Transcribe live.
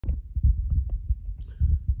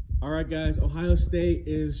All right, guys, Ohio State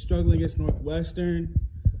is struggling against Northwestern.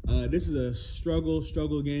 This is a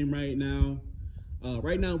struggle game right now.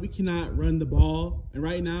 Right now, we cannot run the ball. And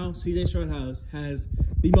right now, C.J. Stroud has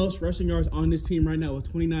the most rushing yards on this team right now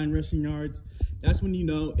with 29 rushing yards. That's when you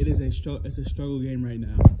know it's a struggle game right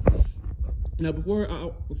now. Now, before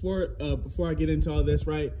I get into all this,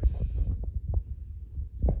 right,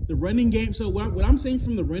 the running game. So what I'm saying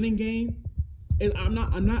from the running game is I'm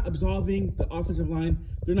not absolving the offensive line.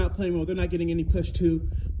 They're not playing well. They're not getting any push too.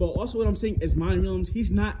 But also what I'm saying is Mine Williams,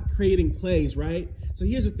 he's not creating plays, right? So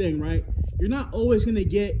here's the thing, right? You're not always going to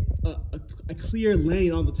get a clear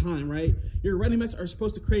lane all the time, right? Your running backs are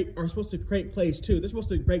supposed to create plays too. They're supposed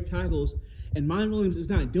to break tackles, and Mine Williams is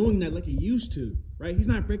not doing that like he used to, right? He's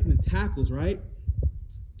not breaking the tackles, right?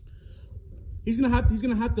 He's gonna have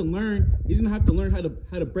to learn how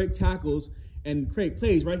to break tackles and create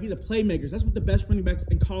plays, right? He's a playmaker. That's what the best running backs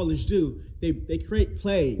in college do. They create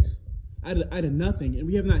plays out of nothing, and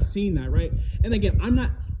we have not seen that, right? And again, I'm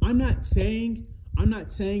not saying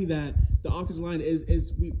that the offensive line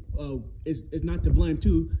is not to blame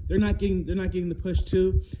too. They're not getting the push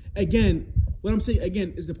too. Again, what I'm saying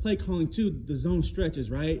again is the play calling too. The zone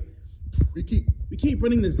stretches, right? We keep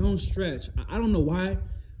running the zone stretch. I don't know why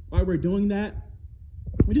we're doing that.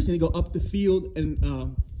 We just need to go up the field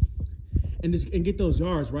and get those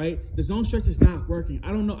yards, right? The zone stretch is not working.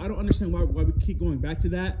 I don't know. I don't understand why we keep going back to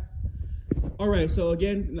that. All right, so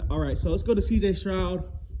let's go to C.J. Stroud.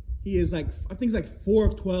 He is I think he's like 4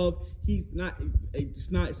 of 12.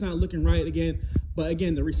 It's not looking right again. But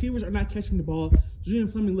again, the receivers are not catching the ball. Julian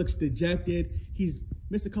Fleming looks dejected. He's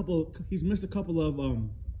missed a couple of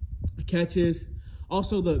catches.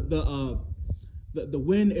 Also, the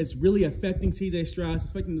wind is really affecting C.J. Stroud. It's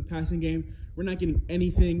affecting the passing game. We're not getting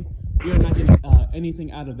anything. We are not getting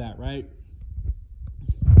anything out of that, right?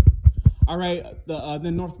 All right,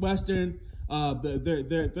 the Northwestern. They're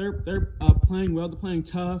playing well. They're playing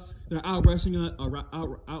tough. They're out rushing us.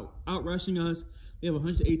 They have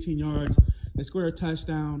 118 yards. They scored a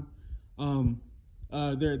touchdown. They're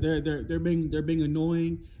being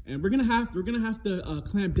annoying, and we're gonna have to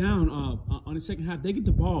clamp down on the second half. They get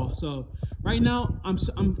the ball, so right now I'm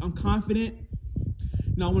confident.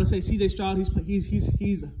 Now I want to say C.J. Stroud. He's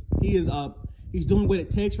doing what it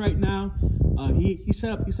takes right now. He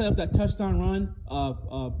set up that touchdown run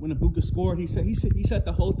when Ibuka scored. He set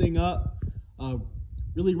the whole thing up.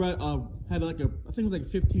 Really had I think it was like a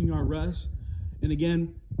 15-yard rush, and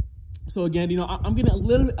again. So again, I'm getting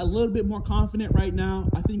a little bit more confident right now.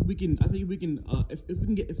 I think we can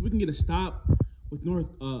if we can get a stop with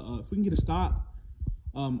if we can get a stop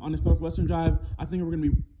on this Northwestern drive, I think we're gonna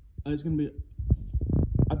be. It's gonna be.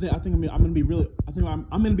 I'm gonna be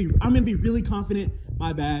really confident.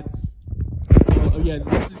 My bad. I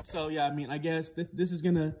mean, I guess this is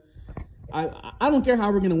gonna. I don't care how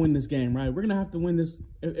we're gonna win this game, right? We're gonna have to win this.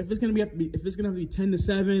 If it's gonna have to be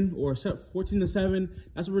 10-7 or 14-7,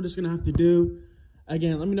 that's what we're just gonna have to do.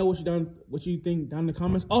 Again, let me know what you think down in the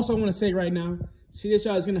comments. Also, I want to say right now, C.J.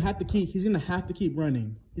 Stroud is gonna have to keep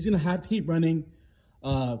running. He's gonna have to keep running.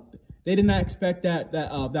 They did not expect that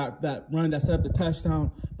run that set up the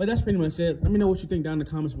touchdown, but that's pretty much it. Let me know what you think down in the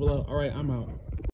comments below. All right, I'm out.